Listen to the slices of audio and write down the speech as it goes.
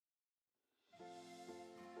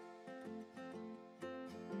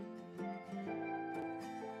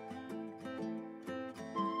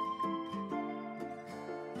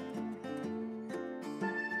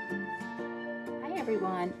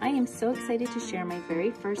everyone. I am so excited to share my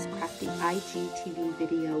very first crafty IGTV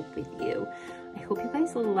video with you. I hope you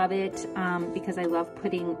guys will love it because I love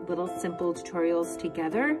putting little simple tutorials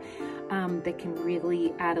together that can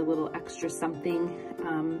really add a little extra something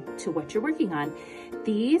to what you're working on.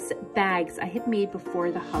 These bags I had made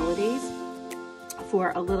before the holidays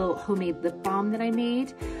for a little homemade lip balm that I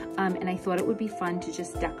made, and I thought it would be fun to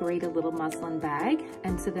just decorate a little muslin bag,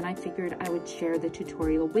 and so then I figured I would share the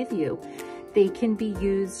tutorial with you. They can be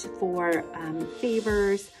used for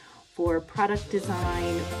favors, for product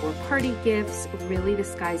design, for party gifts. Really, the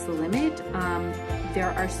sky's the limit.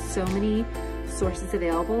 There are so many sources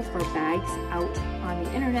available for bags out on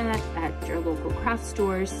the internet, at your local craft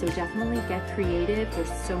stores, so definitely get creative.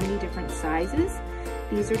 There's so many different sizes.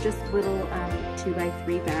 These are just little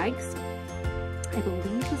 2x3 bags. I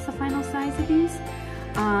believe is the final size of these,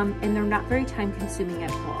 and they're not very time consuming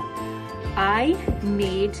at all. I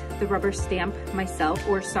made the rubber stamp myself,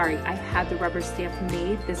 or sorry, I had the rubber stamp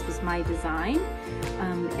made. This was my design,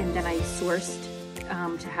 and then I sourced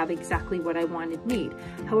to have exactly what I wanted made.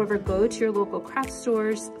 However, go to your local craft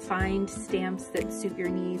stores, find stamps that suit your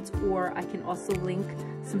needs, or I can also link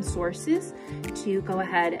some sources to go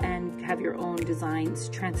ahead and have your own designs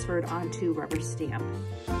transferred onto rubber stamp.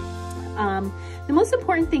 The most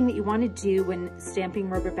important thing that you want to do when stamping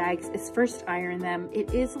rubber bags is first iron them.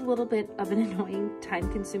 It is a little bit of an annoying,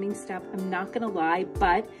 time-consuming step, I'm not gonna lie,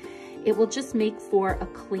 but it will just make for a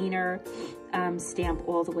cleaner stamp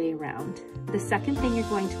all the way around. The second thing you're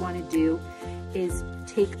going to want to do is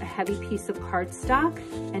take a heavy piece of cardstock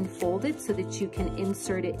and fold it so that you can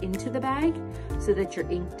insert it into the bag so that your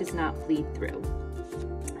ink does not bleed through.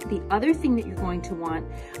 The other thing that you're going to want,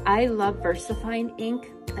 I love VersaFine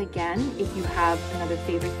ink. Again, if you have another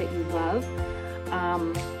favorite that you love,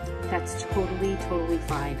 that's totally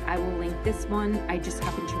fine. I will link this one. I just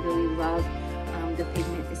happen to really love the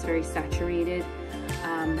pigment is very saturated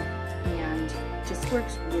and just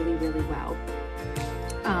works really well.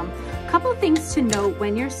 Couple of things to note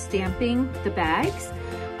when you're stamping the bags.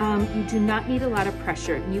 You do not need a lot of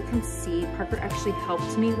pressure. And you can see Parker actually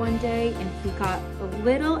helped me one day and he got a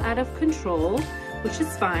little out of control, which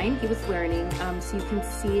is fine. He was learning. So you can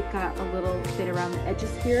see it got a little bit around the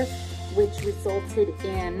edges here, which resulted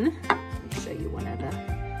in, let me show you one of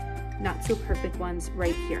the not so perfect ones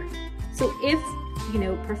right here. So if, you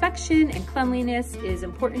know, perfection and cleanliness is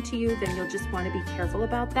important to you, then you'll just want to be careful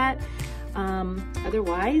about that.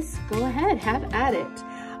 Otherwise, go ahead, have at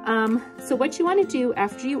it. So what you want to do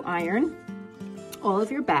after you iron all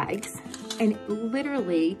of your bags, and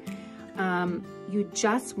literally, you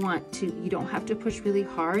just want to, you don't have to push really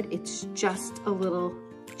hard. It's just a little,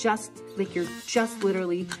 just like you're just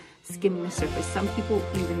literally skimming the surface. Some people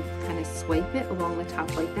even kind of swipe it along the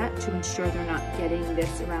top like that to ensure they're not getting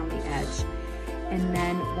this around the edge. And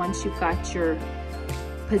then once you've got your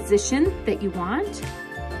position that you want,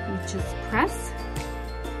 you just press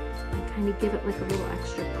and kind of give it like a little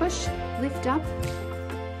extra push, lift up,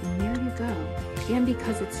 and there you go. And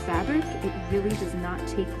because it's fabric, it really does not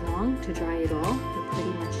take long to dry at all. You're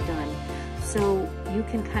pretty much done. So you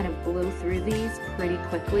can kind of blow through these pretty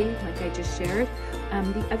quickly, like I just shared.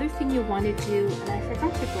 The other thing you want to do, and I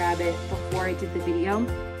forgot to grab it before I did the video,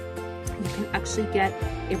 you can actually get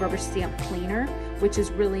a rubber stamp cleaner, which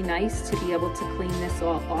is really nice to be able to clean this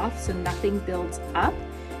all off so nothing builds up,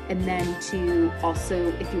 and then to also,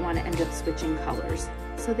 if you want to end up switching colors.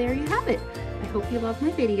 So there you have it. I hope you love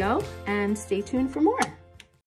my video and stay tuned for more.